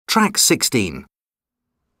Track 16.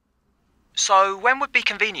 So, when would be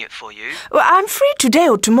convenient for you? Well, I'm free today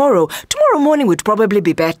or tomorrow. Tomorrow morning would probably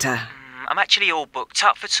be better. I'm actually all booked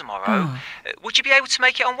up for tomorrow. Would you be able to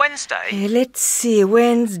make it on Wednesday? Let's see,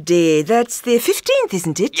 Wednesday. That's the 15th,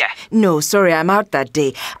 isn't it? Yeah. No, sorry, I'm out that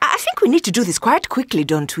day. I think we need to do this quite quickly,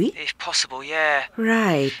 don't we? If possible, yeah.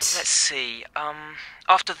 Right. Let's see.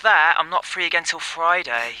 After that, I'm not free again till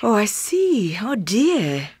Friday. Oh, I see. Oh,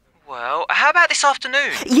 dear. Well, how about this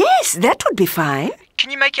afternoon? Yes, that would be fine. Can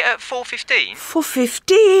you make it at 4:15?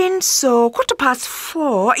 4:15, so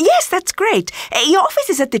 4:15. Yes, that's great. Your office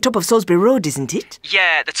is at the top of Salisbury Road, isn't it?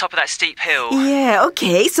 Yeah, at the top of that steep hill. Yeah,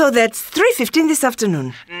 okay, so that's 3:15 this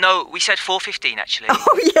afternoon. No, we said 4:15 actually.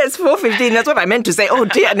 Oh, yes, 4:15, that's what I meant to say. Oh,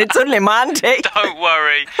 dear, and it's only Monday. Don't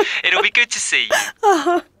worry. It'll be good to see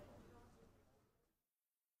you.